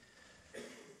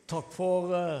Takk for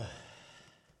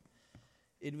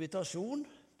invitasjon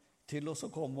til oss å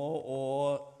komme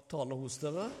og tale hos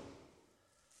dere.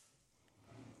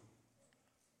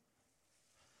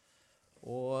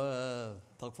 Og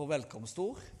takk for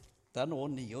velkomstord. Det er nå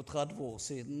 39 år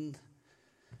siden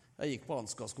jeg gikk på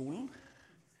Ansgar-skolen.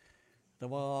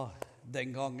 Det var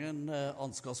den gangen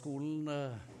Ansgar-skolen,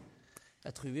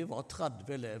 jeg tror vi var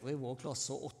 30 elever i vår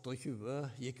klasse, og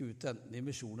 28 gikk ut enten i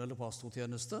misjon eller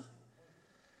pastortjeneste.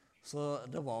 Så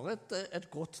det var et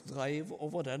godt dreiv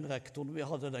over den rektoren vi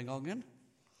hadde den gangen,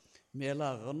 med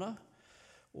lærerne.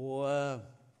 Og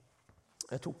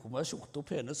jeg tok på meg skjorte og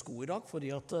pene sko i dag, fordi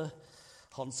at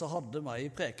han som hadde meg i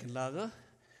prekenlære,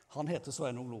 han heter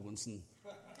Nøsen.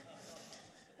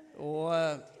 Og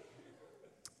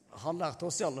han lærte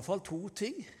oss i alle fall 2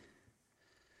 ting.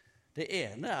 Det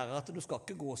ene er at du skal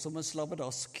ikke gå som en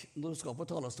slabbedask når du skal på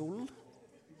talerstolen.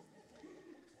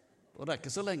 Og det er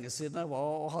ikke så lenge siden jeg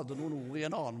var og hadde noen ord i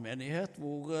en annen menighet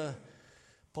hvor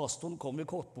pastoren kom i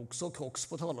kortbukser og crocs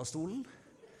på talerstolen.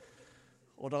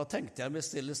 Og da tenkte jeg med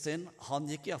stille stinn, han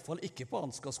gikk i hvert fall ikke på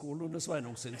Ansgar-skolen under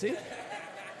Sveinung sin tid.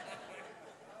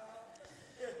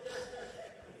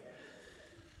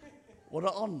 Og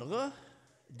det andre,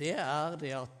 det er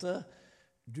det at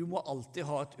du må alltid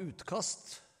ha et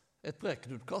utkast, et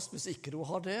prekenutkast. Hvis ikke du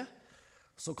har det,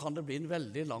 så kan det bli en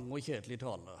veldig lang og kjedelig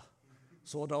tale.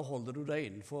 Så da holder du deg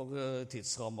innenfor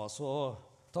tidsramma. Så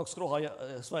takk skal du ha,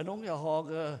 Sveinung.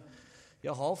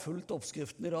 Jeg har fulgt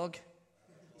oppskriften i dag,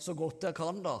 så godt jeg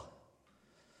kan da.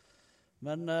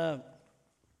 Men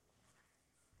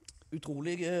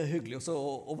utrolig hyggelig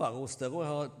å være hos dere. Og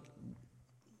jeg har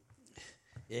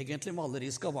egentlig med alle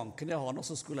de skavankene jeg har nå,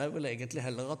 så skulle jeg vel egentlig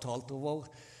heller ha talt over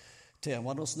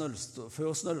temaet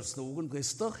før snøsnoren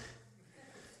brister.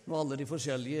 Når alle de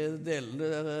forskjellige delene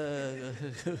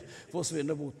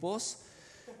forsvinner bort på oss.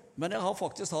 Men jeg har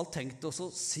faktisk tenkt å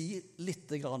si litt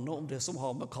om det som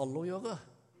har med kall å gjøre.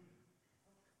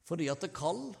 Fordi at det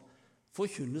kall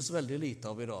forkynnes veldig lite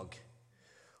av i dag.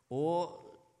 Og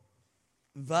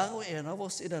hver og en av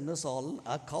oss i denne salen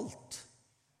er kalt.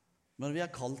 Men vi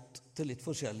er kalt til litt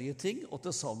forskjellige ting, og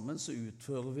til sammen så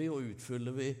utfører vi og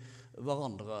utfyller vi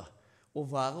hverandre.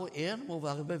 Og hver og en må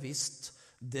være bevisst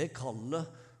det kallet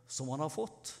som han har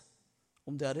fått,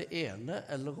 om det er det ene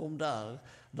eller om det er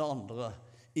det andre.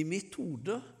 I mitt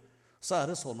hode så er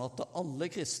det sånn at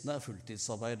alle kristne er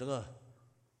fulltidsarbeidere.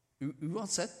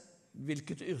 Uansett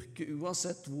hvilket yrke,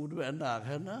 uansett hvor du er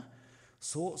henne,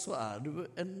 så er du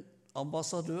en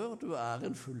ambassadør, du er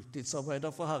en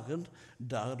fulltidsarbeider for Herren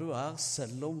der du er,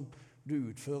 selv om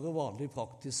du utfører vanlige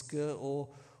praktiske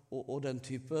og den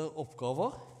type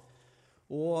oppgaver.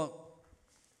 Og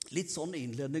litt sånn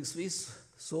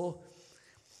innledningsvis, så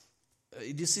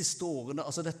i de siste årene,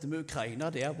 altså dette med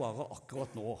Ukraina, det er bare akkurat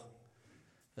nå.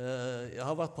 Jeg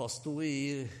har vært pastor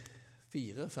i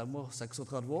 4, 5 og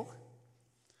 36 år.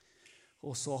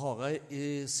 Og så har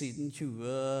jeg siden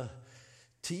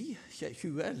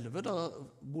 2011, da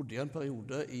bodde jeg en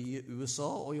periode i USA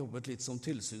og jobbet litt som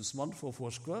tilsynsmann for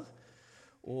Foursquare,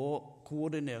 og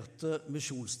koordinerte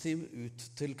misjonsteam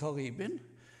ut til Karibien.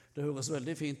 Det høres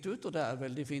veldig fint ut, og det er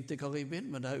veldig fint i Karibien,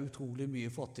 men det er utrolig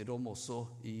mye fattigdom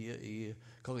også i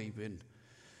Karibien.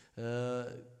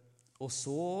 Og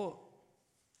så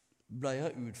ble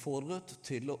jeg utfordret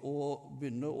til å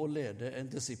begynne å lede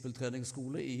en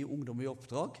disippeltreningsskole i Ungdom i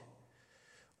oppdrag.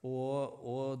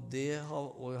 Og jeg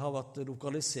har vært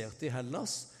lokalisert i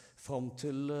Hellas frem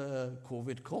til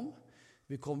covid kom.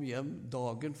 Vi kom hjem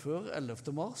dagen før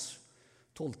 11. mars.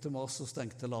 12. mars så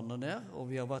stengte landet ned, og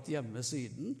vi har vært hjemme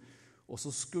siden. Og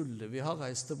så skulle vi ha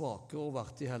reist tilbake og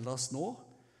vært i Hellas nå.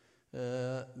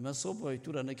 Men så brøt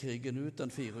jo denne krigen ut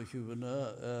den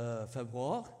 24.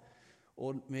 februar.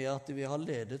 Og med at vi har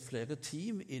ledet flere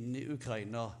team inn i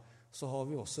Ukraina, så har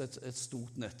vi også et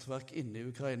stort nettverk inne i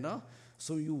Ukraina,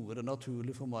 som gjorde det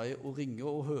naturlig for meg å ringe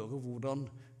og høre hvordan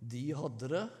de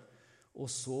hadde det. Og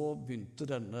så begynte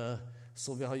denne,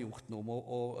 som vi har gjort nå, med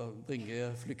å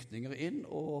bringe flyktninger inn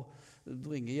og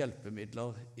bringe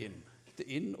hjelpemidler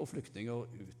inn og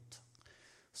flyktninger ut.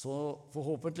 Så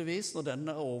forhåpentligvis, når den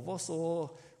er over,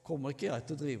 så kommer ikke jeg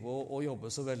til å drive og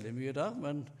jobbe så veldig mye der,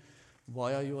 men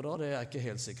hva jeg gjør da, det er jeg ikke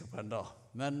helt sikker på enda.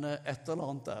 Men et eller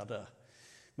annet er det.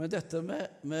 Men dette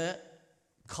med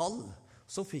kall,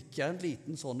 så fikk jeg en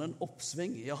liten sånn en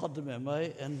oppsving. Jeg hadde med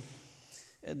meg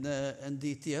en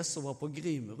DTS som var på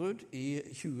Grimerud i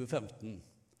 2015.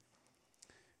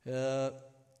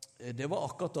 Det var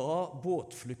akkurat da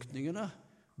båtflyktningene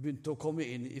begynte å komme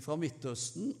inn fra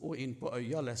Midtøsten og inn på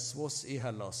øya Lesvos i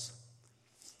Hellas.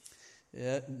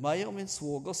 Meg og min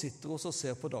svoger sitter og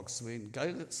ser på Dagsrevyen.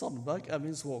 Geir Sandberg er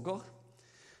min svoger.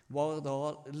 var da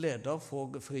leder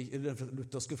for den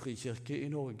lutherske frikirke i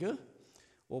Norge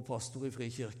og pastor i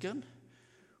Frikirken.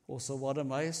 Og så var det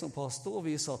meg som pastor, og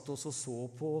vi satt oss og så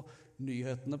på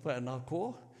nyhetene på NRK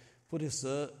på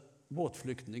disse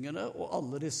båtflyktningene og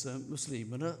alle disse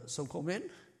muslimene som kom inn.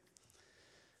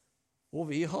 Og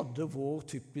vi hadde vår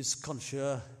typisk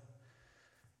kanskje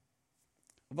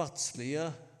verdslige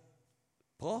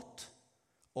prat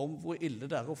om hvor ille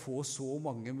det å få så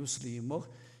mange muslimer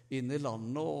inn i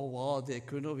landet, og hva det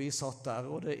kunne. Vi satt der,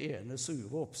 og det ene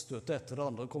sure oppstøtet etter det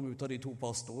andre kom ut av de to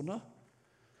pastorene.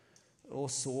 Og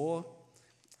så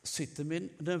sitter min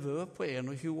nevø på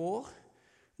 21 år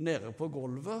nede på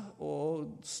gulvet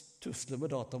og tusler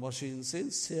med datamaskinen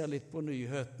sin, ser litt på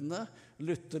nyhetene,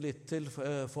 lytter litt til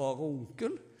far og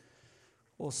onkel,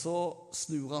 og så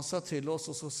snur han seg til oss,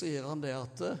 og så sier han det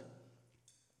at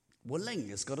hvor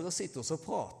lenge skal dere sitte og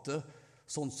prate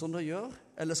sånn som dere gjør,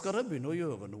 eller skal dere begynne å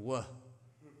gjøre noe?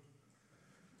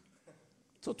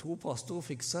 Så to pastorer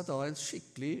fikk seg da en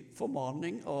skikkelig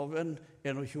formaning av en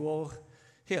 21 år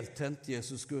heltent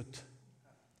Jesusgutt.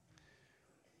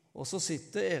 Og så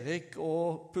sitter Erik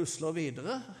og pusler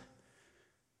videre,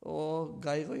 og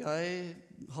Geir og jeg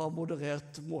har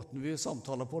moderert måten vi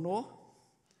samtaler på nå.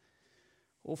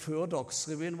 Og før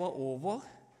Dagsrevyen var over,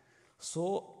 så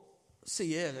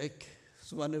sier Erik,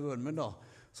 som er nevøen min da,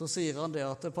 så sier han det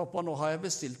at «Pappa, nå har jeg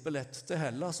bestilt billett til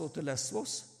Hellas og til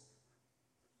Lesvos».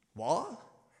 «Hva?»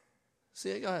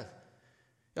 sier Geir.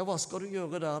 «Ja, hva skal du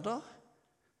gjøre der da?»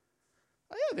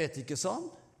 «Ja, jeg vet ikke», sa han.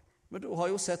 «Men du har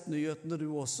jo sett nyhetene du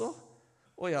også,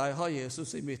 og jeg har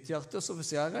Jesus i mitt hjerte, så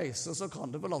hvis jeg reiser, så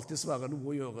kan det vel alltid være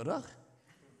noe å gjøre der».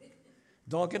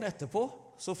 Dagen etterpå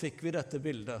så fikk vi dette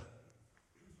bildet.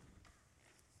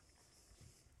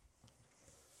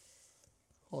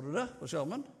 Har du det på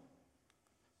skjermen?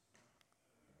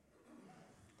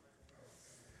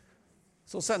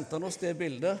 Så sendte han oss det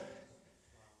bildet.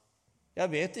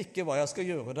 Jeg vet ikke hva jeg skal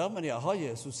gjøre der, men jeg har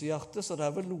Jesus i hjertet, så det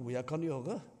er vel noe jeg kan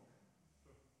gjøre.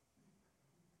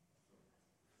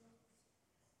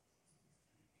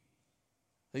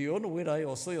 Det gjør noe i deg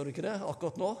også, gjør det ikke det,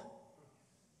 akkurat nå?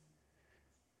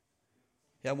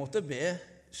 Jeg måtte be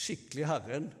skikkelig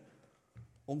Herren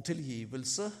om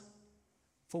tilgivelse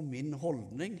for min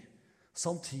holdning,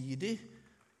 samtidig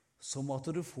som at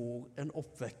du får en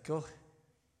oppvekker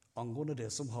angående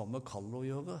det som har med kall å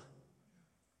gjøre.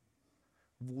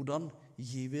 Hvordan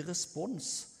gir vi respons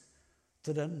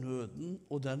til den nøden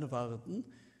og den verden,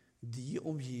 de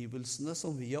omgivelsene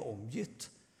som vi er omgitt,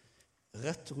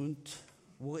 rett rundt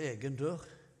vår egen dør?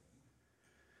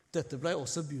 Dette ble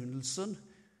også begynnelsen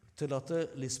til at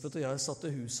Lisbeth og jeg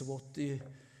satte huset vårt i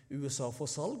USA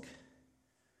for salg,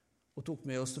 og tok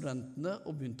med oss studentene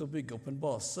og begynte å bygge opp en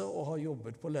base, og har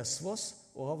jobbet på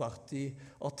Lesvos, og har vært i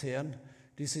Aten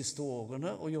de siste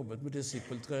årene og jobbet med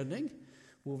disippeltrening,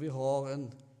 hvor vi har en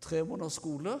 3 måneders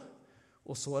skole,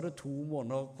 og så er det 2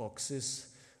 måneder praksis.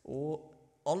 Og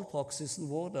all praksisen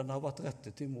vår, den har vært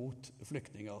rettet imot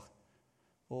flyktninger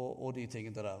og de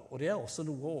tingene der. Og det er også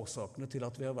noe av årsakene til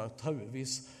at vi har vært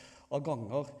haugevis av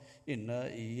ganger inne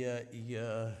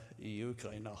i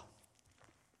Ukraina.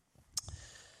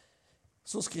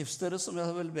 Så skriftstedet som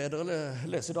jeg vil be dere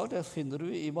lese i dag, det finner du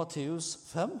i Matteus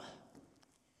 5.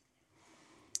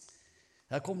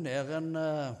 Jeg kom ned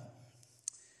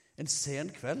en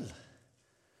sen kveld.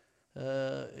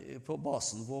 På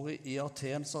basen vår i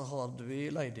Aten så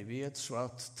leide vi et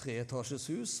svært 3-etasjes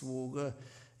hus, hvor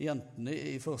jentene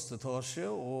i første etasje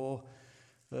og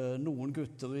noen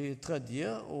gutter i tredje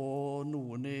og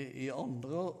noen i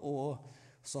andre, og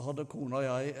så hadde kona og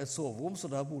jeg et soverom, så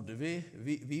der bodde vi.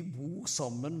 Vi bor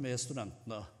sammen med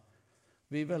studentene.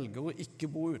 Vi velger å ikke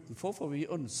bo utenfor, for vi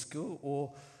ønsker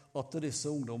at disse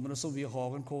ungdommene som vi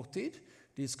har en kort tid,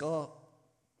 de skal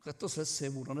rett og slett se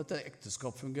hvordan et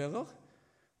ekteskap fungerer,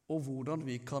 og hvordan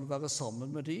vi kan være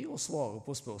sammen med de og svare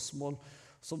på spørsmål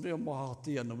som de må ha hatt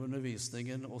gjennom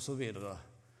undervisningen og så videre.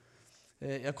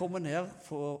 Jeg kommer ned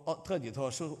fra 3.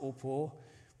 etasje og på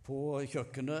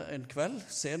kjøkkenet en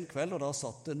sen kveld, og da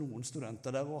satt det noen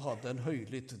studenter der og hadde en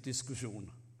høylytt diskusjon.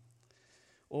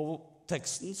 Og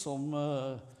teksten som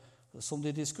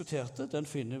de diskuterte, den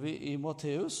finner vi i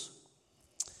Matteus,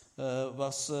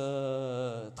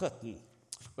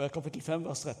 kapittel 5,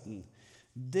 vers 13.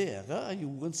 Dere er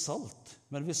jordens salt,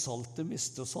 men hvis saltet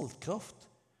mister saltkraft,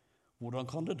 hvordan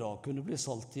kan det da kunne bli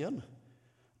salt igjen?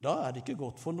 Da er det ikke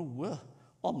godt for noe,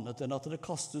 annet enn at det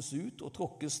kastes ut og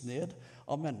tråkkes ned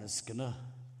av menneskene.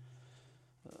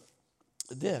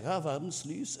 Dere er verdens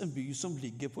lys, en by som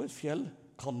ligger på et fjell,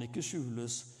 kan ikke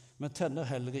skjules, men tenner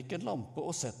heller ikke en lampe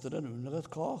og setter den under et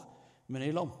kar, men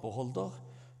i lampeholder,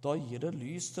 da gir det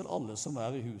lys til alle som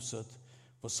er i huset.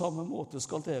 På samme måte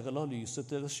skal dere la lyset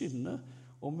deres skinne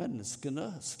om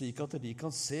menneskene, slik at de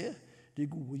kan se de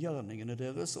gode gjerningene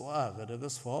deres og ære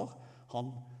deres far,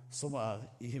 han som er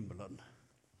i himmelen.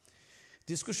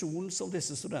 Diskusjonen som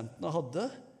disse studentene hadde,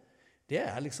 det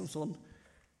er liksom sånn: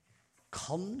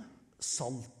 kan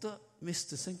saltet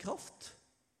miste sin kraft?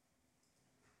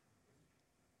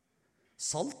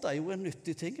 Salt er jo en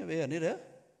nyttig ting, er vi enige i det?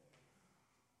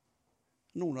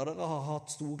 Noen av dere har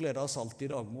hatt stor glede av salt i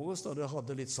dag morges, da dere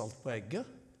hadde litt salt på egget.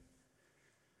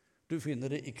 Du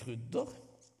finner det i krydder.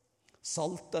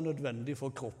 Salt er nødvendig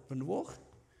for kroppen vår.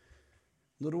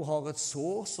 Når du har et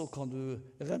sår, så kan du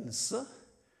rense.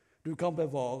 Du kan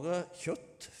bevare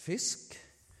kjøtt, fisk.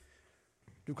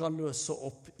 Du kan løse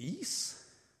opp is.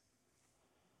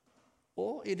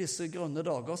 Og i disse grønne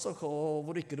dager,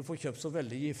 hvor du ikke får kjøpt så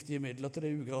veldig giftige midler til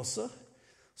det ugraset,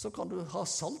 så kan du ha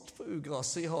salt på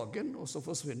ugraset i hagen, og så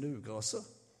forsvinner ugraset.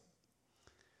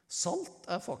 Salt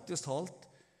er faktisk talt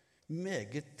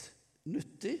meget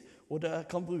nyttig, og det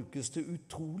kan brukes til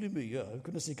utrolig mye. Jeg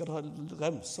kunne sikkert ha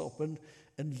remset opp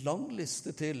en lang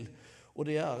liste til, og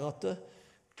det er at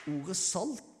ordet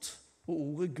salt og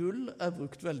ordet gull er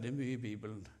brukt veldig mye i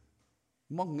Bibelen.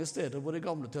 Mange steder, både i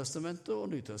Gamle testamentet og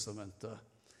Nytestamentet.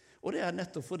 Og det er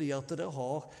nettopp fordi at det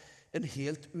har en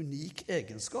helt unik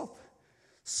egenskap.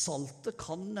 Saltet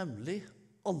kan nemlig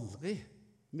aldri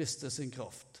miste sin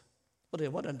kraft. Og det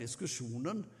var den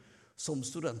diskusjonen som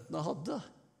studentene hadde.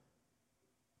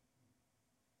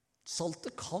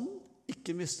 Saltet kan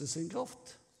ikke miste sin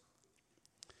kraft.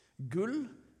 Gull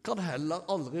kan heller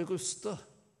aldri ruste.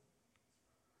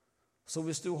 Så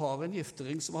hvis du har en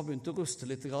giftering som har begynt å ruste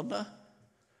litt,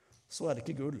 så er det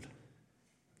ikke gull.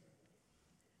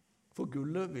 For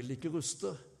gullet vil ikke ruste,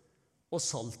 og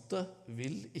saltet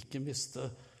vil ikke miste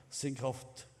sin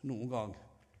kraft noen gang.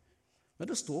 Men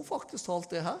det står faktisk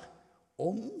alt det her,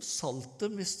 om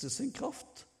saltet mister sin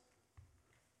kraft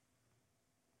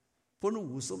på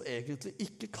noe som egentlig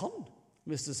ikke kan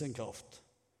miste sin kraft.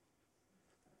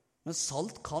 Men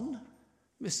salt kan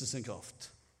miste sin kraft.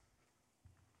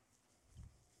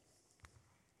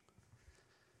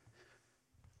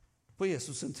 På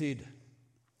Jesus sin tid,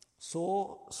 så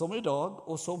som i dag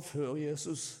og som før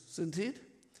Jesus sin tid,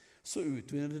 så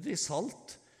utvinner de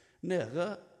salt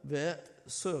nede ved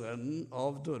sørenden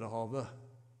av Dødehavet.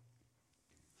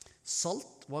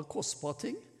 Salt var en kostbar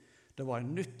ting, det var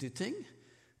en nyttig ting,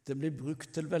 det ble brukt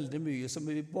til veldig mye som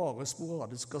vi bare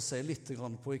sporadisk skal se litt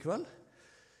på i kveld.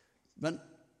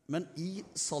 Men i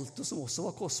saltet som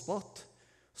også var kostbart,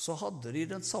 så hadde de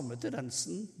den samme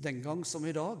tendensen den gang som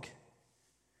i dag.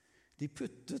 De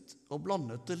puttet og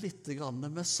blandet det litt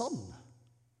med sand.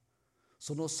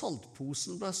 Så når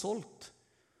saltposen ble solgt,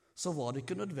 så var det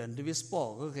ikke nødvendigvis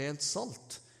bare rent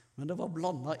salt, men det var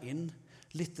blandet inn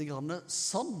litt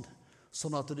sand,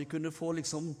 sånn at de kunne få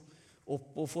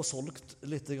opp og få solgt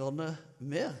litt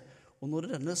mer. Og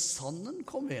når denne sanden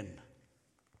kom inn,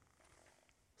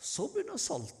 så begynner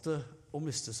saltet å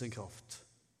miste sin kraft.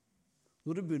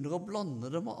 Når du begynner å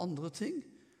blande det med andre ting,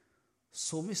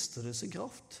 så mister det sin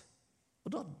kraft.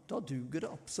 Og da duger det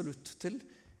absolutt til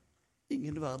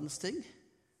ingen verdens ting.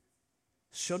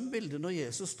 Skjønn bildet når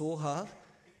Jesus står her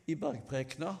i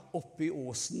bergprekena oppe i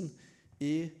åsen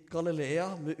i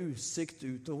Galilea med utsikt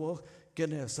utover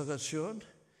Genesaretsjøen.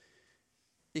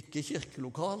 Ikke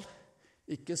kirkelokal,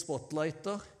 ikke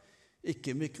spotlighter,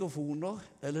 ikke mikrofoner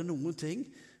eller noen ting,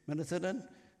 men til en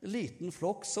liten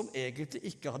flokk som egentlig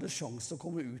ikke hadde sjans til å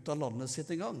komme ut av landet sitt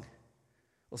en gang.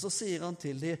 Og så sier han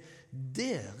til dem: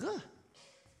 dere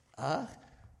er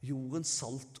jordens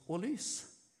salt og lys.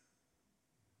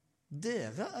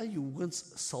 Dere er jordens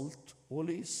salt og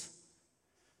lys.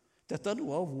 Dette er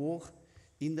noe av vår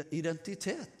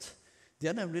identitet.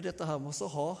 Det er nemlig dette her med å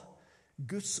ha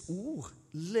Guds ord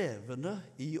levende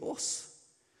i oss.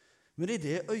 Men i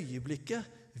det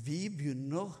øyeblikket vi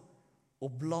begynner å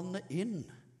blande inn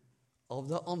av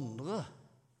det andre,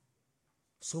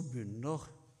 så begynner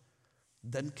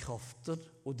den kraften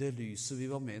og det lyset vi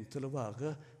var ment til å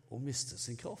være, å miste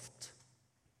sin kraft.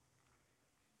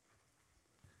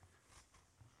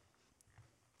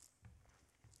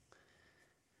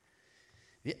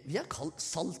 Vi er kalt,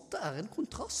 saltet er en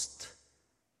kontrast.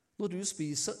 Når du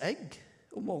spiser egg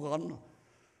om morgenen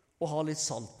og har litt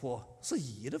salt på, så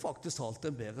gir det faktisk alt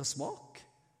en bedre smak.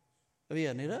 Er vi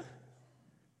enige i det?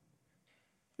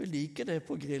 Vi liker det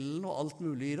på grillen og alt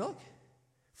mulig i dag,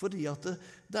 fordi at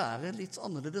det er en litt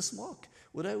annerledes smak.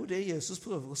 Og det er jo det Jesus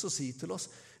prøver å si til oss.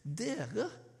 Dere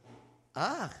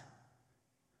er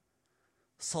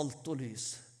salt og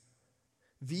lys.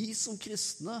 Vi som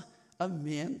kristne er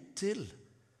ment til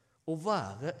å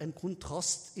være en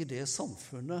kontrast i det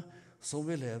samfunnet som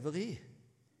vi lever i.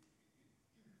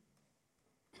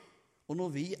 Og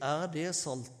når vi er det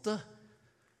saltet,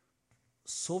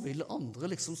 så vil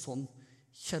andre liksom sånn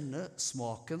kjenne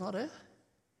smaken av det.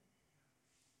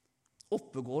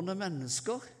 Oppegående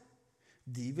mennesker,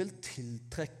 de vil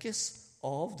tiltrekkes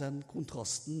av den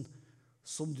kontrasten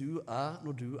som du er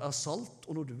når du er salt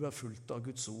og når du er fullt av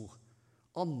Guds ord.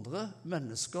 Andre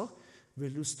mennesker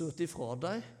vil du støte ifra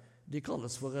deg, de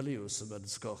kalles for religiøse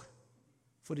mennesker,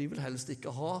 for de vil helst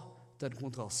ikke ha den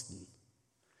kontrasten.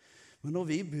 Men når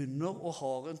vi begynner å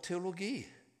ha en teologi,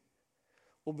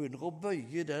 og begynner å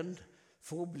bøye den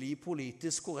for å bli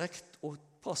politisk korrekt og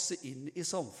passe inn i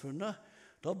samfunnet,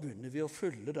 da begynner vi å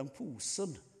fylle den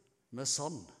posen med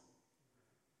sand.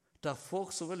 Derfor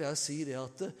så vil jeg si det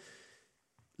at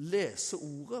lese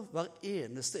ordet, hver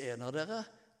eneste en av dere,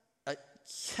 er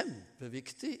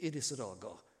kjempeviktig i disse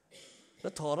dager.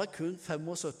 Det tar deg kun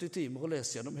 75 timer å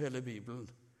lese gjennom hele Bibelen.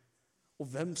 Og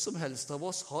hvem som helst av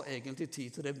oss har egentlig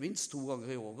tid til det minst 2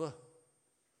 ganger i året.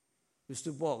 Hvis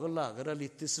du bare lærer deg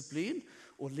litt disiplin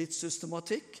og litt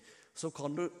systematikk, så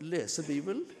kan du lese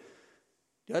Bibelen.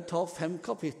 Jeg tar 5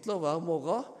 kapitler hver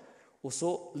morgen, og så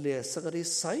leser jeg de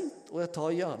sent, og jeg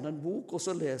tar gjerne en bok, og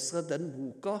så leser jeg den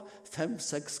boka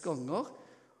 5-6 ganger,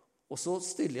 og så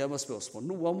stiller jeg meg spørsmål.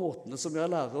 Noe av måtene som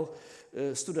jeg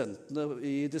lærer studentene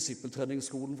i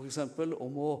disippeltreningsskolen for eksempel,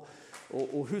 om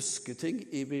å huske ting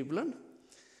i Bibelen.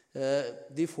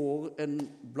 De får en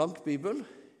blank Bibel,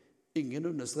 ingen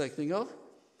understrekninger,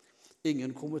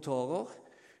 ingen kommentarer.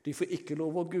 De får ikke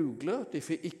lov å google, de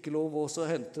får ikke lov å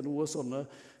hente noe sånne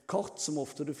kart som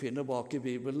ofte du finner bak i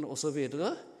Bibelen og så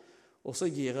videre. Og så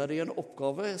gir jeg dem en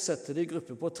oppgave, setter de i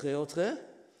gruppe på 3 og 3,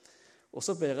 og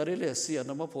så ber jeg de lese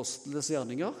gjennom apostlenes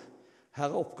gjerninger. Her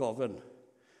er oppgaven.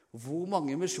 Hvor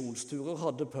mange misjonsturer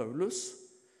hadde Paulus?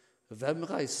 Hvem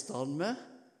reiste han med?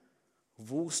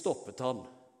 Hvor stoppet han?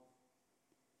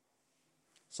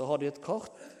 Så har de et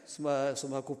kart som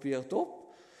er kopiert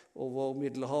opp over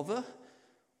Middelhavet,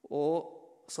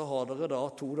 og så har dere da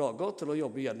 2 dager til å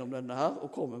jobbe gjennom denne her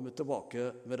og komme tilbake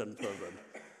med den prøven.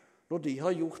 Når de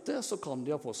har gjort det, så kan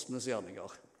de apostlenes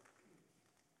gjerninger.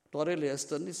 Da har de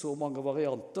lest den i så mange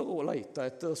varianter og lett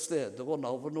etter steder og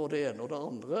navn og det ene og det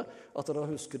andre, at da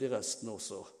husker de resten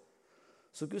også.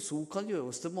 Så Guds ord kan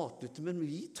gjøres til matnytte, men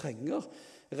vi trenger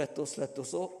rett og slett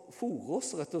også fôre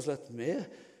oss rett og slett med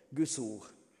Guds ord.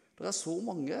 Det er så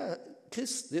mange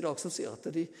kristne i dag som sier at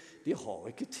de har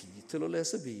ikke tid til å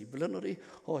lese Bibelen, og de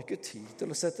har ikke tid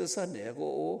til å sette seg ned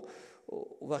og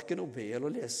hverken å be eller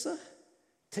å lese.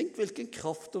 Tenk hvilken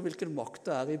kraft og hvilken makt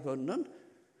det er i bønnen.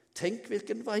 Tenk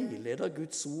hvilken veileder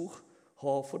Guds ord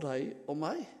har for deg og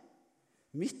meg.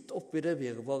 Midt oppi det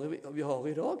virvaret vi har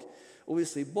i dag. Og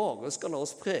hvis vi bare skal la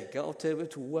oss prege av TV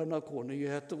 2,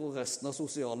 NRK-nyheter og resten av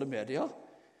sosiale medier,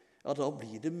 ja, da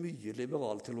blir det mye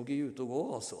liberalteologi ute og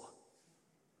går, altså.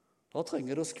 Da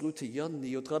trenger du å skru tida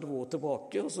 39 år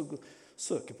tilbake, og så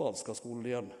søke på Ansgarskolen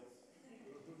igjen.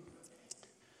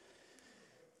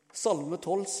 Salme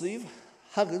 12:7.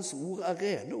 Herrens ord er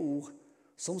rene ord,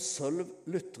 som sølv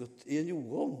lytret i en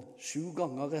jordovn, 7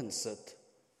 ganger renset.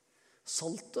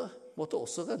 Saltet måtte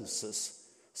også renses.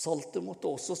 Saltet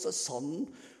måtte også, sanden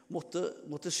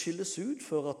måtte skilles ut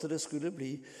for at det skulle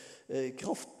bli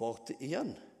kraftbart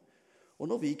igjen. Og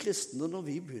når vi kristne, når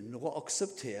vi begynner å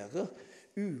akseptere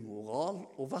umoral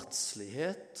og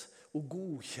verdslighet, og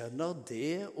godkjenner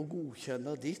det, og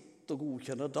godkjenner ditt, og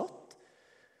godkjenner datt,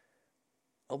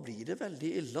 da blir det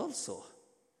veldig ille, altså.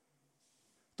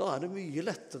 Da er det mye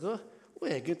lettere å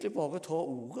egentlig bare ta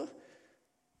ordet.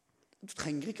 Du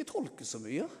trenger ikke tolke så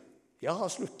mye. Jeg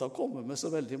har sluttet å komme med så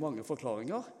veldig mange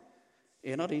forklaringer.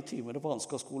 En av de timene på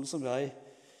Ansgarskolen som jeg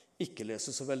ikke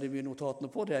leser så veldig mye notatene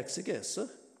på, det er eksegese.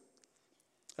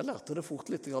 Jeg lærte det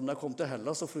fort litt da jeg kom til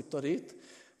Hellas og flyttet dit.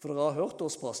 For dere har hørt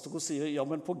oss pastorer sier, ja,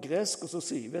 men på gresk, og så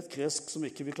sier vi et gresk som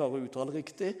ikke vi klarer å uttale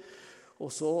riktig,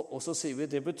 og så sier vi,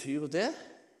 det betyr det.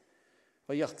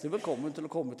 Og hjertelig velkommen til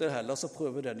å komme til Hellas og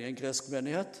prøve den i en gresk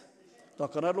menighet. Da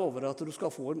kan jeg love deg at du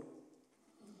skal få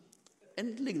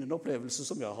en lignende opplevelse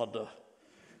som jeg hadde.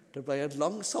 Det ble en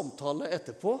lang samtale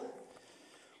etterpå,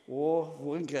 og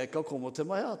hvor en greker kommer til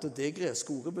meg at det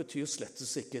greske ordet betyr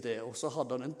slettes ikke det. Og så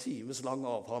hadde han en times lang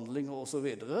avhandling og så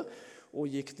videre,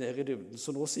 og gikk ned i dybden.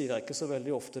 Så nå sier jeg ikke så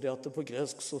veldig ofte det at på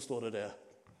gresk så står det det.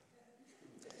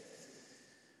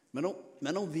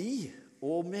 Men om vi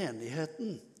og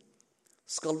menigheten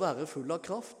skal være full av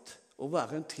kraft og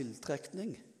være en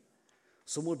tiltrekning,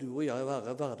 så må du og jeg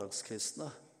være hverdagskristne.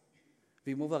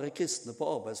 Vi må være kristne på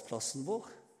arbeidsplassen vår,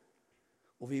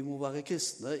 og vi må være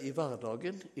kristne i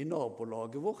hverdagen, i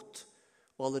nabolaget vårt,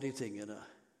 og alle de tingene.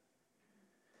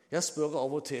 Jeg spør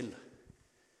av og til,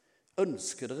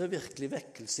 ønsker dere virkelig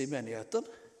vekkelse i menigheten?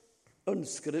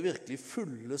 Ønsker dere virkelig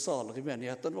fulle saler i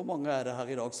menigheten? Hvor mange er det her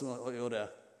i dag som gjør det?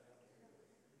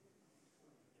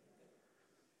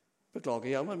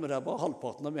 Beklager, Gjermund, men det er bare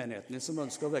halvparten av menigheten som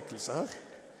ønsker vekkelse her.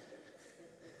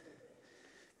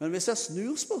 Men hvis jeg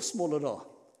snur spørsmålet da,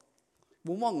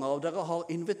 hvor mange av dere har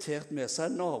invitert med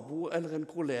seg en nabo, eller en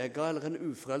kollega, eller en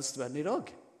ufrelst venn i dag?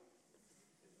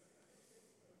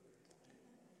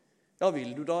 Ja,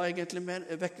 vil du da egentlig med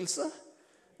vekkelse?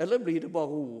 Eller blir det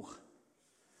bare ord?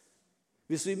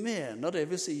 Hvis vi mener det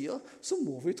vi sier, så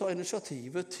må vi ta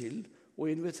initiativet til å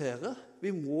invitere.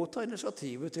 Vi må ta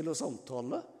initiativet til å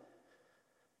samtale.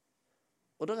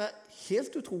 Og det er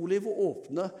helt utrolig hvor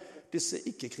åpne disse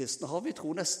ikke-kristne har. Vi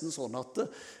tror nesten sånn at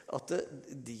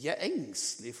de er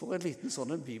engstelige for en liten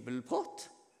sånn en bibelprat.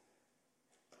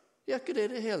 De er ikke det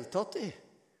i det hele tatt i.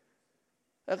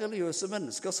 Det er religiøse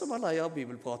mennesker som er lei av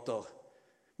bibelprater.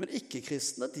 Men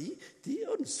ikke-kristne, de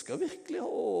ønsker virkelig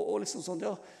å liksom sånn,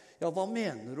 ja, hva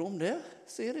mener du om det,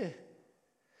 sier de.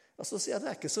 Altså, sier jeg, det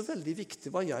er ikke så veldig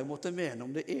viktig hva jeg måtte mene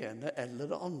om det ene eller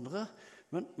det andre,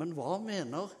 men hva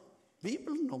mener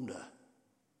Bibelen om det?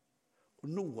 Og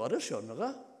noe av det skjønner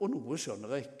jeg, og noe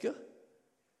skjønner jeg ikke.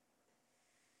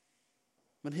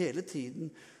 Men hele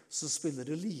tiden så spiller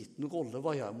det liten rolle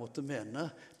hva jeg måtte mene.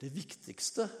 Det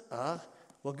viktigste er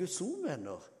hva Guds ord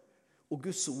mener. Og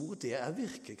Guds ord, det er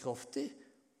virkekraftig,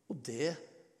 og det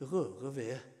rører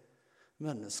ved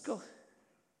mennesker.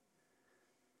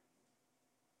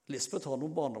 Lisbeth har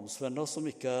noen barndomsvenner som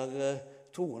ikke er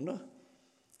troende,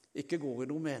 ikke går i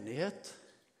noen menighet.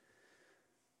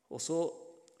 Og så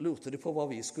lurte de på hva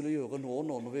vi skulle gjøre nå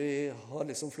når vi har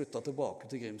liksom flyttet tilbake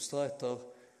til Grimstad etter å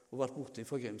ha vært borte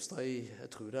fra Grimstad i, jeg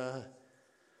tror det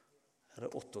er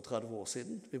 38 år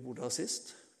siden vi bodde her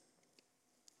sist.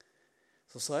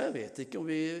 Så sa jeg vet ikke om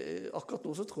vi, akkurat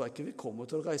nå så tror jeg ikke vi kommer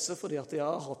til å reise, fordi at jeg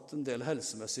har hatt en del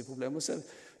helsemessige problemer, så jeg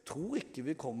tror ikke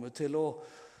vi kommer til å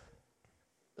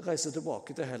reise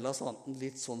tilbake til Hellas annet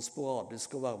litt sånn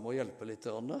sporadisk og være med å hjelpe litt.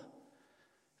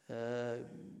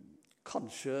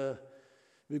 Kanskje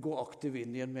vi går aktivt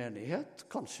inn i en menighet,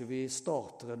 kanskje vi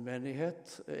starter en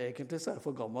menighet. Egentlig så er jeg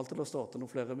for gammel til å starte noen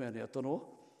flere menigheter nå.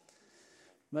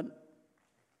 Men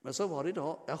så var det da,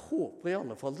 jeg håper i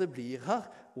alle fall det blir her,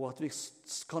 og at vi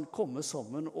kan komme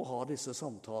sammen og ha disse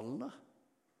samtalene.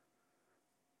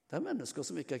 Det er mennesker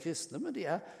som ikke er kristne, men de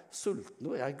er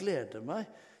sultne, og jeg gleder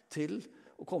meg til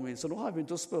å komme inn. Så nå har jeg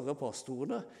begynt å spørre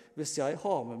pastorene, hvis jeg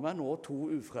har med meg nå 2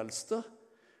 ufrelste,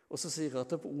 og så sier jeg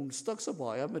at på onsdag så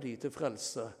ba jeg med de til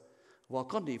frelse. Hva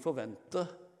kan de forvente?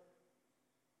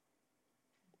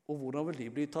 Og hvordan vil de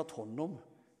bli tatt hånd om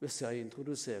hvis jeg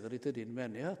introduserer de til din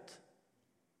menighet?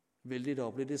 Vil de da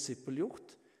bli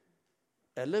disippelgjort?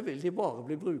 Eller vil de bare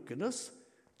bli brukendes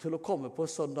til å komme på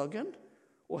søndagen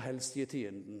og helst gi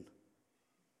tienden?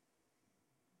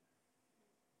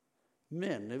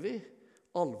 Mener vi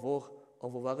alvor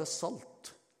av å være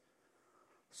salt,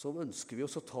 så ønsker vi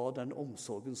oss å ta den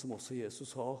omsorgen som også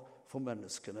Jesus har for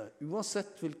menneskene,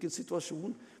 uansett hvilken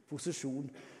situasjon, posisjon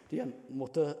de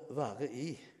måtte være i.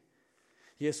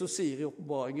 Jesus sier i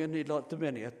åpenbaringen til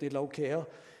menigheten i Laukea,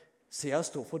 «Se, jeg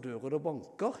står for døren og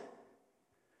banker».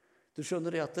 Du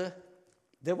skjønner det at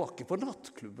det var ikke på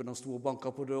nattklubben han sto og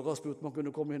banket på døra og spurte om han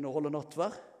kunne komme inn og holde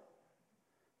nattvær.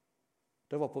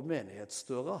 Det var på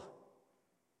menighetsdøra.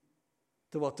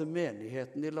 Det var til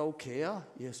menigheten i Laukea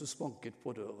Jesus banket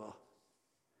på døra.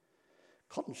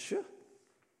 Kanskje,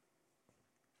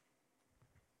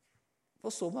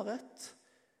 forstå meg rett,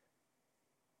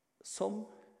 som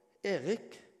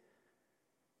Erik,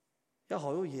 jeg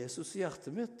har jo Jesus i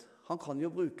hjertet mitt, han kan jo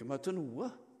bruke meg til noe.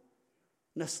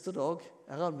 Neste dag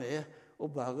er han med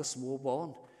og bærer små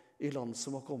barn i land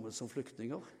som har kommet som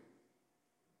flyktninger.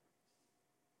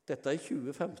 Dette er i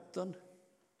 2015.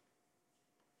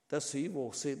 Det er 7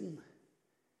 år siden.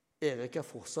 Erik er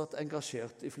fortsatt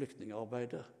engasjert i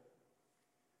flyktningarbeidet.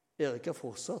 Erik er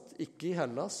fortsatt ikke i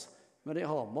Hellas, men i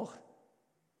Hamar.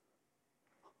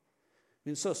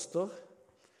 Min søster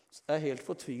er helt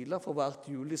fortvilet for hvert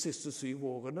jul de siste 7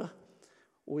 årene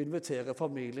og inviterer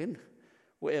familien.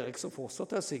 Og Erik, som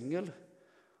fortsatt er singel,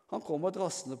 han kommer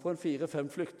drassende på en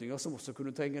 4-5 flyktninger som også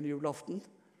kunne trenge en julaften,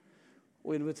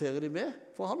 og inviterer de med,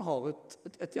 for han har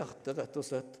et hjerte rett og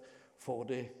slett for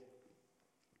de.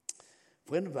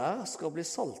 For enhver skal bli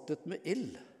saltet med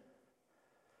ild,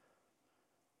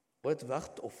 og et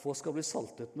hvert offer skal bli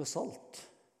saltet med salt.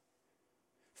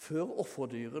 Før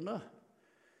offerdyrene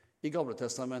i Gamle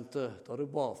Testamentet, da du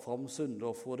bar fram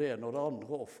syndoffer og det ene og det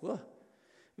andre offeret,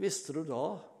 visste du da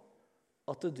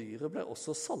at det dyret ble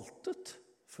også saltet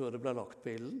før det ble lagt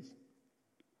på ilden.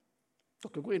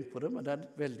 Dere går inn på det, men det er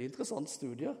en veldig interessant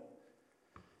studie.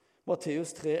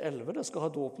 Matteus 3,11, det skal ha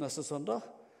dåp neste søndag.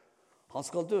 Han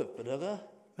skal døpe dere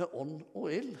med ånd og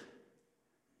ild.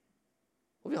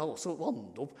 Og vi har også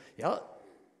vanndåp.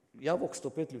 Jeg vokste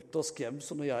opp i et luthersk hjem,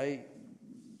 så når jeg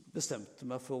bestemte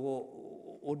meg for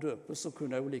å døpe, så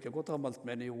kunne jeg jo like godt ha meldt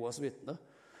meg inn i Jehovas vitne.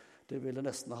 Det ville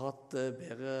nesten ha hatt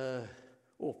bedre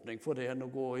åpning for det enn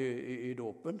å gå i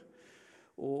dåpen.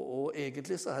 Og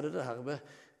egentlig så er det her med,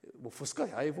 hvorfor skal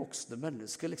jeg voksne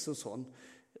mennesker liksom sånn,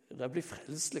 når jeg blir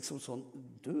frelst liksom sånn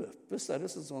døpes, er det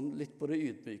sånn litt både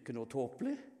ydmykende og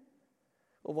tåpelig?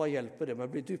 Og hva hjelper det med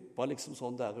å bli dyppet liksom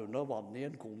sånn der under vann i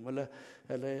en kum eller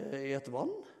i et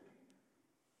vann?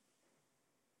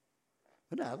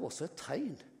 Men det er også et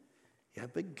tegn.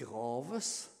 Jeg begraves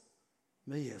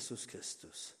med Jesus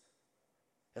Kristus.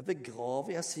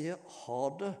 Jeg sier ha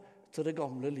det til det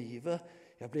gamle livet.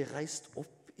 Jeg blir reist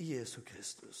opp i Jesus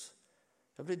Kristus.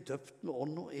 Jeg blir døpt med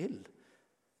ånd og ild.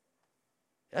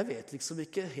 Jeg vet liksom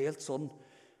ikke helt sånn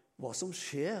hva som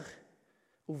skjer,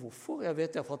 og hvorfor. Jeg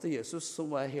vet derfor at Jesus,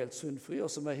 som er helt syndfri,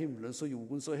 og som er himmelens og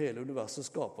jordens og hele universet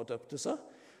skaper, døpte seg.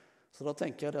 Så da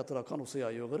tenker jeg at da kan også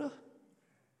jeg gjøre det.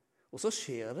 Og så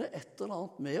skjer det et eller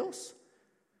annet med oss.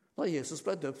 Når Jesus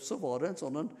ble døpt, så var det en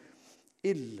sånn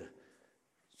ild.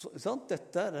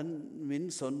 Dette er min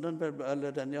sønn,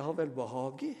 den jeg har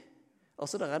velbehag i.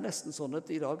 Altså det er nesten sånn at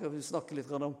i dag, vi snakker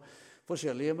litt om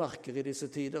forskjellige merker i disse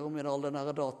tider og med all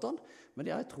denne dataen, men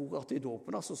jeg tror at i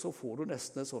dåpen så får du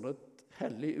nesten et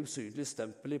hellig, usynlig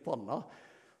stempel i panna,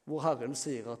 hvor Herren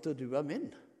sier at du er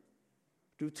min,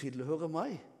 du tilhører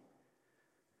meg.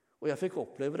 Og jeg fikk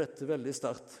oppleve dette veldig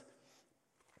sterkt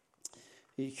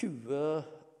i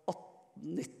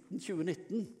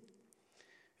 2019.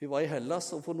 Vi var i Hellas,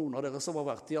 og for noen av dere som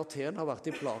har vært i Aten, har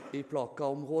vært i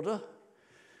Plaka-området.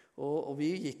 Og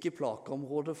vi gikk i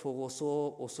Plaka-området for å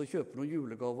kjøpe noen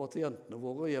julegaver til jentene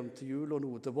våre, hjem til jul og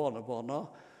noe til barnebarna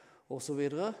og så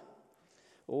videre.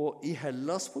 Og i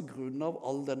Hellas, på grunn av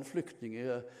all den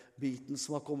flyktningebiten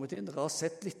som har kommet inn, dere har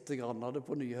sett litt grann av det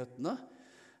på nyhetene,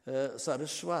 så er det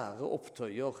svære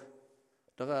opptøyer.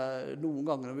 Noen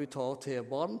ganger når vi tar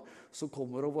T-banen, så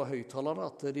kommer det over høyttalerne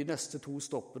at de neste 2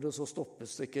 stoppene, så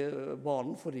stoppes det ikke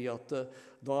banen, fordi at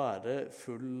da er det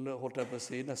full, holdt jeg på å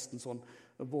si, nesten sånn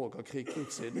borgerkrig på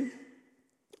utsiden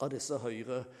av disse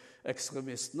høyre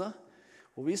ekstremistene.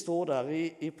 Og vi står der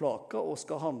i Plaka og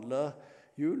skal handle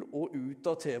jul, og ut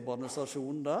av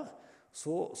T-banestasjonen der,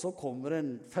 så kommer det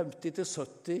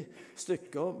 50-70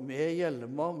 stykker med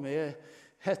hjelmer, med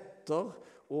hetter,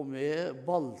 og med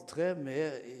balltre,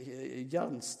 med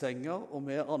jernstenger og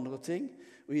med andre ting.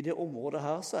 Og i det området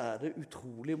her så er det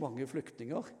utrolig mange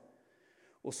flyktninger.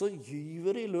 Og så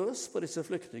gyver de løs på disse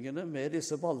flyktningene med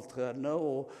disse balltrene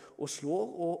og slår,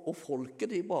 og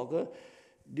folket de bare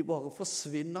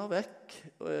forsvinner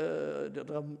vekk. Det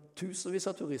er tusenvis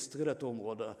av turister i dette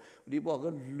området. De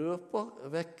bare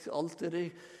løper vekk alt det de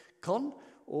kan,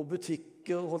 og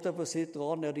butikker, holdt jeg på å si,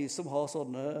 drar ned de som har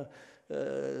sånne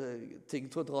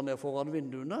ting til å dra ned foran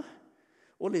vinduene.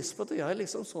 Og Lisbeth og jeg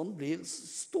liksom sånn blir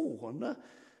stående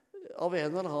av en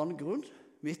eller annen grunn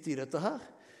midt i dette her.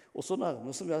 Og så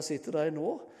nærmere som jeg sitter der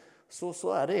nå, så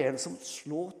er det en som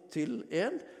slår til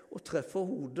en og treffer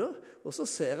hodet, og så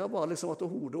ser jeg bare liksom at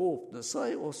hodet åpner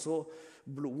seg, og så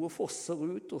blodet fosser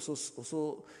ut,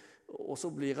 og så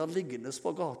blir han liggende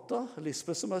på gata.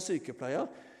 Lisbeth, som er sykepleier,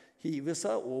 hiver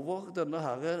seg over denne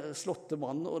her slåtte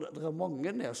mannen, og det er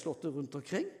mange nedslåtte rundt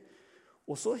omkring.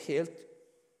 Og så helt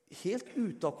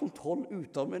ute av kontroll,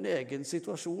 ute av min egen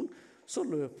situasjon, så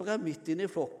løper jeg midt inn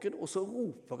i flokken, og så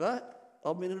roper jeg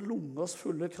av mine lungers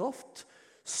fulle kraft,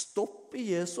 stopp i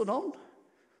Jesu navn!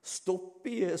 Stopp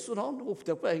i Jesu navn!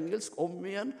 Ropte jeg på engelsk om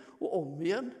igjen og om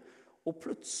igjen. Og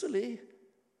plutselig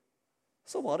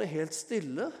så var det helt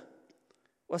stille.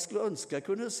 Og jeg skulle ønske jeg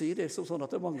kunne si det som sånn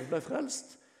at mange ble frelst.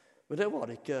 Men det var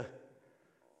det ikke.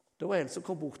 Det var en som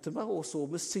kom bort til meg og så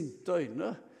med sinte øyne,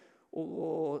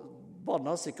 og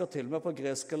bannet sikkert til meg på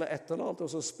gresk eller et eller annet,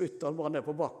 og så spyttet han bare ned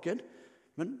på bakken.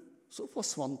 Men så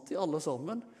forsvant de alle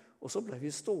sammen, og så ble vi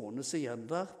stående igjen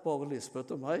der, bare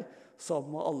Lisbeth og meg,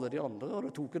 sammen med alle de andre, og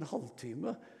det tok en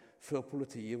halvtime før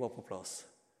politiet var på plass.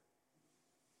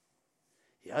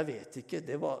 Jeg vet ikke,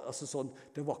 det var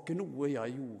ikke noe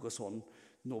jeg gjorde sånn,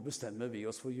 nå bestemmer vi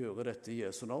oss for å gjøre dette i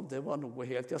Jesu navn. Det var noe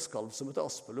helt, jeg skalv som et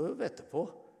aspeløv etterpå,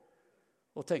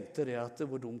 og tenkte det at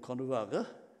hvor dum kan du være?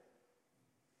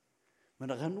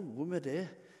 Men det er noe med det,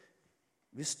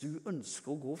 hvis du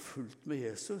ønsker å gå fullt med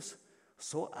Jesus,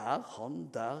 så er han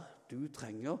der du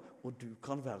trenger, og du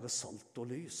kan være salt og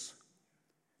lys.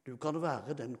 Du kan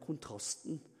være den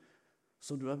kontrasten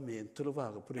som du ment til å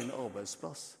være på din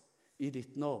arbeidsplass, i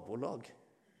ditt nabolag.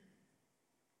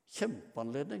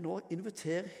 Kjempeanledning nå.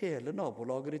 Inviter hele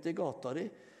nabolaget ditt i gata di.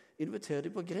 Inviter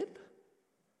dem på grill.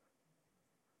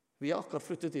 Vi har akkurat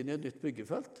flyttet inn i et nytt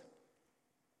byggefelt.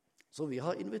 Så vi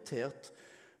har invitert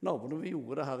naboene. Vi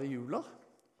gjorde det her i jula.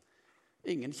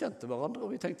 Ingen kjente hverandre,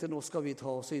 og vi tenkte nå skal vi ta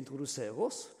oss og introdusere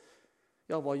oss.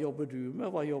 Ja, hva jobber du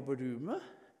med? Hva jobber du med?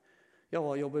 Ja,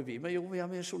 hva jobber vi med? Jo, vi er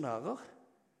misjonærer.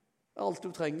 Alt du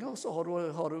trenger, så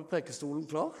har du prekestolen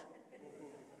klar.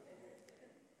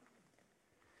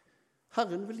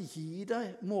 Herren vil gi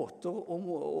deg måter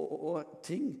og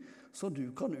ting som du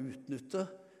kan utnytte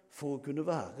for å kunne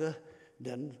være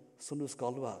den som du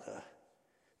skal være.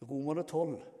 Romerne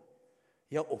 12.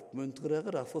 Jeg oppmuntrer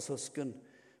dere derfor, søsken,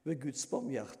 ved Guds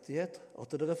barmhjertighet,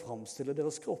 at dere framstiller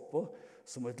deres kropper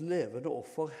som et levende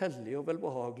offer, hellig og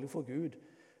velbehagelig for Gud.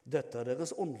 Dette er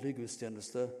deres åndelige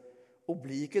gudstjeneste. Og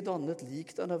bli ikke dannet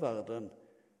lik denne verden,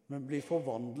 men bli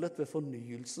forvandlet ved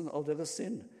fornyelsen av deres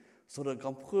sinn, så dere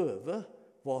kan prøve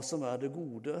hva som er det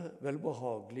gode,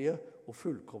 velbehagelige og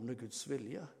fullkomne Guds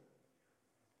vilje.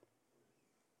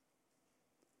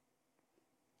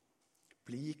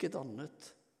 Bli ikke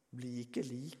dannet, bli ikke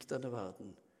lik denne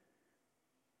verden.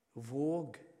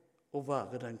 Våg å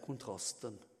være den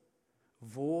kontrasten.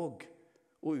 Våg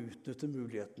å utnytte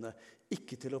mulighetene,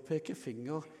 ikke til å peke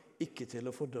finger, ikke til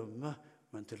å fordømme,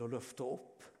 men til å løfte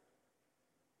opp.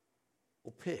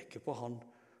 Og peke på han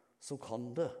som kan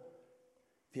det.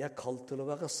 Vi er kalt til å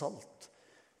være salt.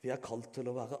 Vi er kalt til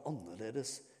å være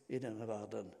annerledes i denne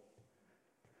verden.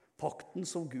 Pakten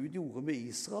som Gud gjorde med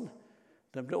Israel,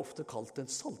 den ble ofte kalt en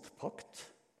saltpakt.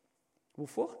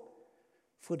 Hvorfor?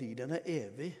 Fordi den er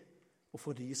evig, og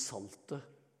fordi saltet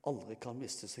aldri kan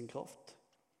miste sin kraft.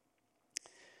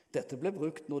 Dette ble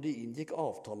brukt når de inngikk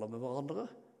avtaler med hverandre.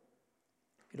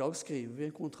 I dag skriver vi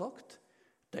en kontrakt.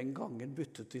 Den gangen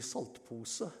byttet de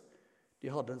saltpose. De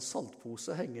hadde en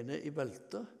saltpose hengende i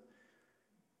beltet.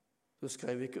 Du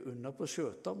skrev ikke under på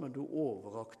skjøta, men du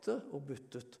overrakte og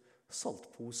byttet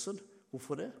saltposen.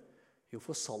 Hvorfor det? Jo,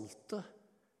 for saltet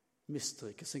mister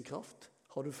ikke sin kraft.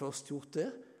 Har du først gjort det,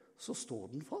 så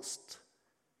står den fast.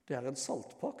 Det er en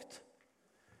saltpakt.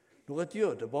 Når et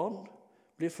jødebarn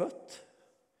blir født,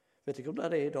 vet ikke om det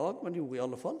er det i dag, men gjorde i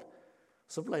alle fall,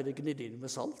 så ble det gnidd inn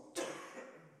med salt.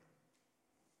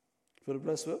 For det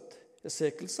ble svøpt. I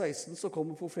Esekiel 16 så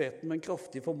kommer profeten med en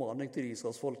kraftig formaning til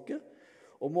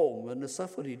Israelsfolket om å omvende seg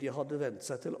fordi de hadde vendt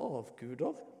seg til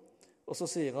avguder. Og så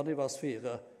sier han i vers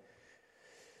 4,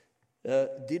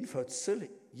 din fødsel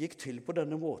gikk til på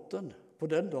denne måten. På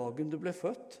den dagen du ble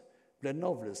født, ble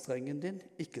navlestrengen din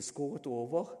ikke skåret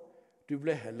over. Du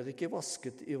ble heller ikke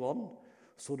vasket i vann,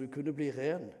 så du kunne bli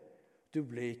ren. Du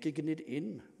ble ikke gnidd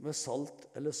inn med salt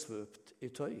eller svøpt i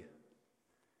tøy.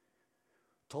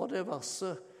 Ta det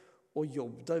verset og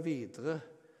jobb deg videre,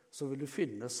 så vil du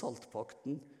finne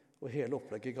saltpakten og hele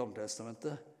opplegget i Gamle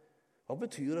Testamentet. Hva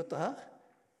betyr dette her?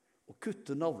 Å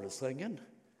kutte navlestrengen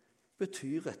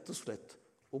betyr rett og slett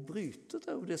å bryte.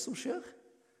 Det er jo det som skjer.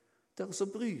 Det er å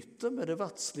bryte med det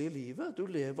verdslige livet. Du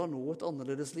lever nå et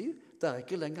annerledes liv. Det er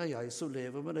ikke lenger jeg som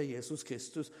lever, men det er Jesus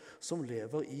Kristus som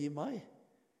lever i meg.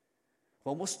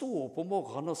 Man må stå opp om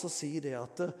morgenen og så si det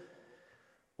at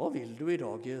hva vil du i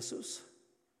dag, Jesus?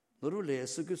 Når du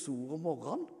leser Guds ord om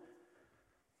morgenen,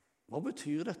 hva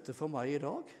betyr dette for meg i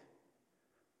dag?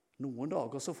 Noen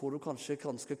dager så får du kanskje et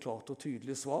ganske klart og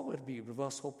tydelig svar, og et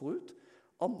bibelvers hopper ut.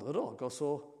 Andre dager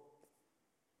så,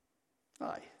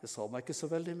 nei, det sa meg ikke så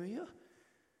veldig mye.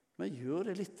 Men gjør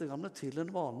det litt til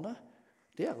en vane.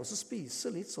 Det er å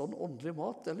spise litt sånn åndelig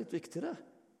mat, det er litt viktig det.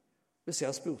 Hvis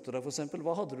jeg spurte deg for eksempel,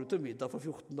 hva hadde du til middag for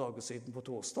 14 dager siden på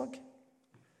torsdag?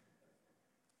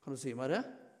 Kan du si meg det?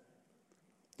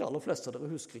 De aller fleste av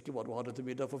dere husker ikke hva du hadde til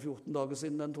middag for 14 dager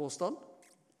siden den torsdagen.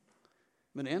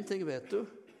 Men en ting vet du.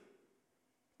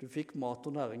 Du fikk mat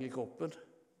og næring i kroppen.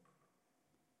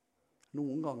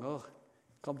 Noen ganger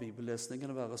kan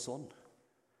bibellesningen være sånn.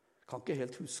 Kan ikke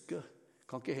helt huske,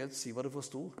 kan ikke helt si hva det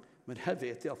forstod, men jeg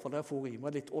vet i hvert fall at jeg får i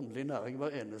meg litt åndelig næring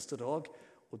hver eneste dag,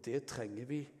 og det trenger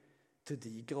vi til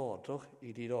de grader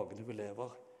i de dagene vi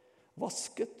lever.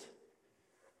 Vasket.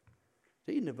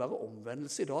 Det innebærer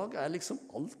omvendelse. I dag er liksom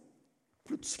alt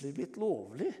plutselig blitt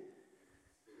lovlig.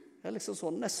 Det er liksom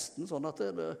sånn, nesten sånn at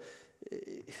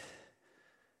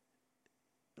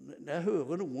når jeg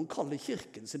hører noen kalle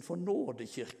kirken sin for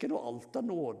nådekirken, og alt er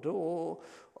nåde, og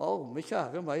arme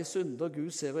kjære meg, synder,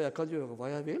 Gud ser, og jeg kan gjøre hva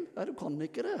jeg vil. Nei, du kan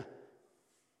ikke det.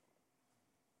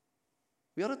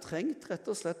 Vi hadde trengt rett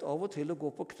og slett av og til å gå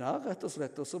på knær, rett og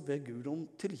slett, og så be Gud om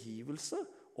tilgivelse,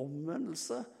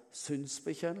 omvendelse,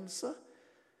 synsbekjennelse.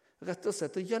 rett og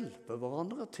slett å hjelpe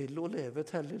hverandre til å leve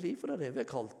et hellig liv, for det er det vi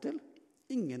er kalt til.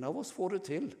 Ingen av oss får det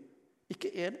til.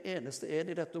 Ikke en eneste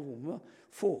en i dette rommet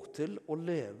får til å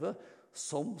leve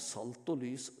som salt og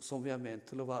lys som vi er ment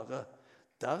til å være.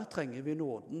 Der trenger vi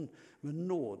nåden, men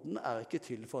nåden er ikke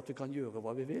til for at vi kan gjøre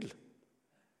hva vi vil.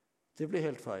 Det blir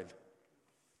helt feil.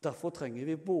 Derfor trenger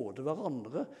vi både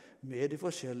hverandre med de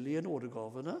forskjellige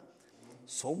nådegavene,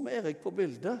 som Erik på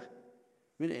bildet,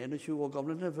 min 21 år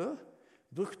gamle nevø,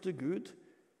 brukte Gud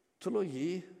til å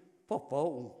gi pappa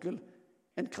og onkel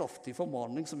en kraftig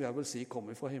formaning som jeg vil si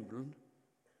kom fra himmelen,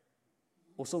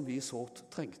 og som vi sårt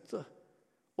trengte.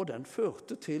 Og den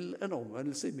førte til en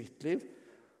omvendelse i mitt liv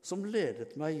som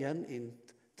ledet meg igjen inn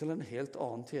til en helt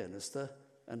annen tjeneste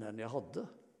enn den jeg hadde.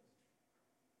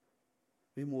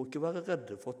 Vi må ikke være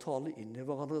redde for å tale inn i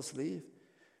hverandres liv.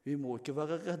 Vi må ikke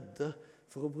være redde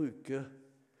for å bruke.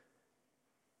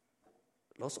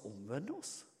 La oss omvende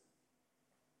oss.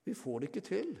 Vi får det ikke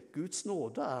til. Guds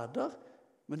nåde er der,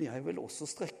 men jeg vil også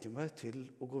strekke meg til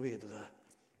å gå videre.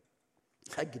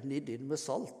 Jeg er gnidd inn med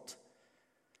salt.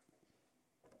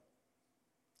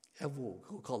 Jeg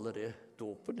våger å kalle det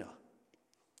dåpen, ja.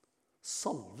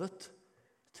 Salvet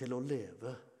til å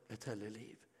leve et hellig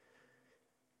liv.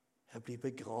 Jeg blir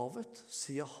begravet,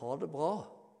 sier ha det bra,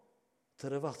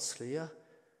 til det verdslige,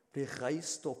 blir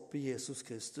reist opp i Jesus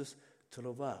Kristus til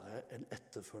å være en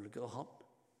etterfølger av han.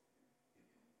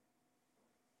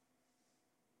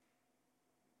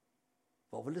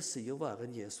 Hva vil det si å være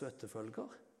en Jesu etterfølger?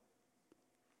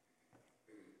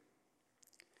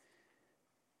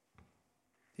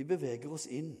 Vi beveger oss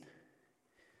inn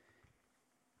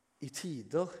i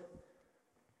tider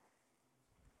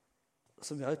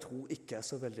som jeg tror ikke er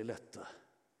så veldig lette.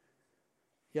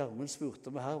 Gjermund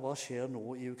spurte meg her, hva skjer nå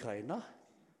i Ukraina?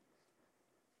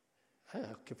 Jeg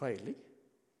har ikke peiling.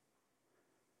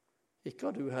 Ikke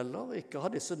har du heller, ikke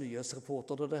har disse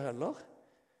nyhetsreporterne det heller.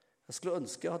 Jeg skulle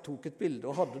ønske jeg tok et bilde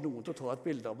og hadde noen til å ta et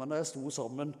bilde av, men når jeg sto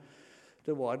sammen,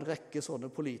 det var en rekke sånne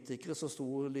politikere som sto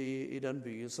i den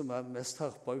byen som er mest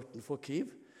herpa utenfor Kiev.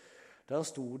 Der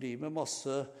sto de med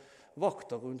masse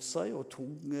vakter rundt seg og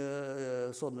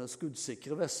sånne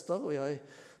skuddsikre vester, og jeg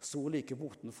sto like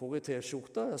bortenfor i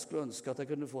T-skjorta. Jeg skulle ønske at jeg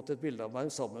kunne fått et bilde av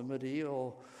meg sammen med de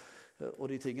og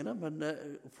de tingene, men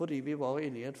fordi vi var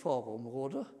inne i et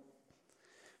fareområde.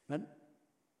 Men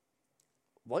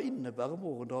hva innebærer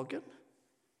morgendagen?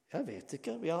 Jeg vet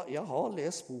ikke. Jeg har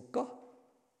lest boka,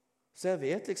 så jeg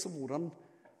vet liksom hvordan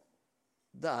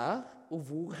det er, og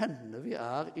hvor henne vi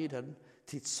er i den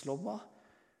tidslomma.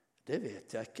 Det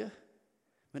vet jeg ikke.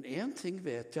 Men en ting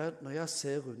vet jeg når jeg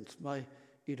ser rundt meg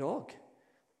i dag.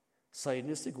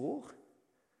 Senest i går,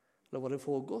 eller var det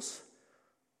forgårs,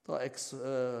 da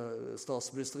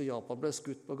eks-statsminister i Japan ble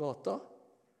skutt på gata,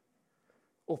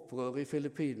 opprør i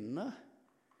Filippinene,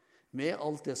 med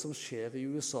alt det som skjer i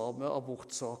USA med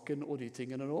abortsaken og de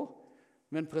tingene nå,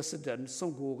 med en president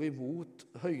som går imot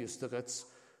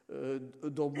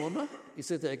høyesterettsdommerne i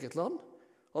sitt eget land.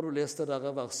 Har du lest det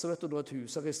der verset, vet du, når et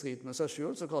hus er i strid med seg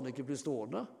selv, så kan det ikke bli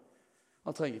stående.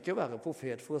 Han trenger ikke være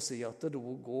profet for å si at det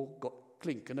noe går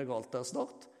klinkende galt der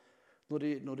snart,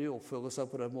 når de oppfører seg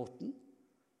på den måten.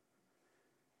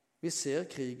 Vi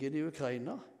ser krigen i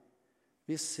Ukraina.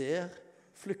 Vi ser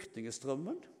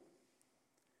flyktningestrømmen.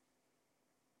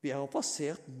 Vi har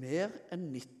passert mer enn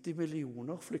 90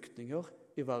 millioner flyktninger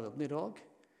i verden i dag.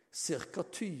 Cirka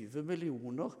 20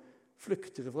 millioner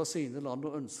flykter fra sine land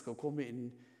og ønsker å komme inn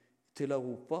til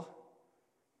Europa.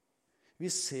 Vi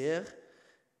ser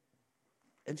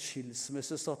en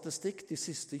skilsmissestatistikk de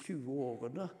siste 20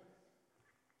 årene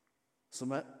som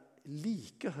er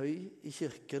like høy i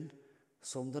kirken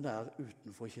som den er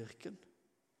utenfor kirken.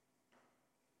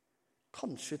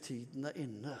 Kanskje tiden er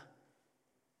inne.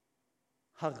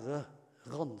 Herre,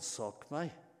 ransak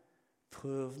meg,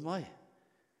 prøv meg,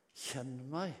 kjenn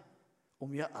meg,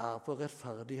 om jeg er på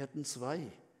rettferdighetens vei,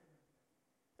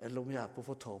 eller om jeg er på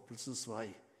fortapelsens vei.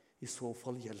 I så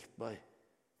fall hjelp meg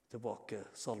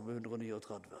tilbake. Salme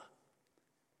 139.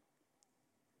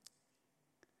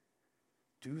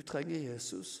 Du trenger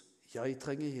Jesus, jeg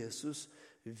trenger Jesus,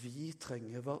 vi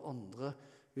trenger hverandre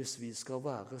hvis vi skal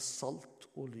være salt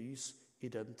og lys i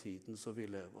den tiden som vi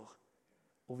lever.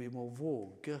 Og vi må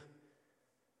våge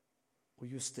å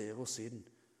justere oss inn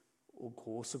og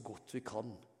gå så godt vi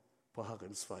kan på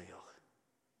Herrens veier.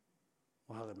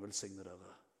 Og Herren velsigne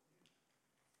dere.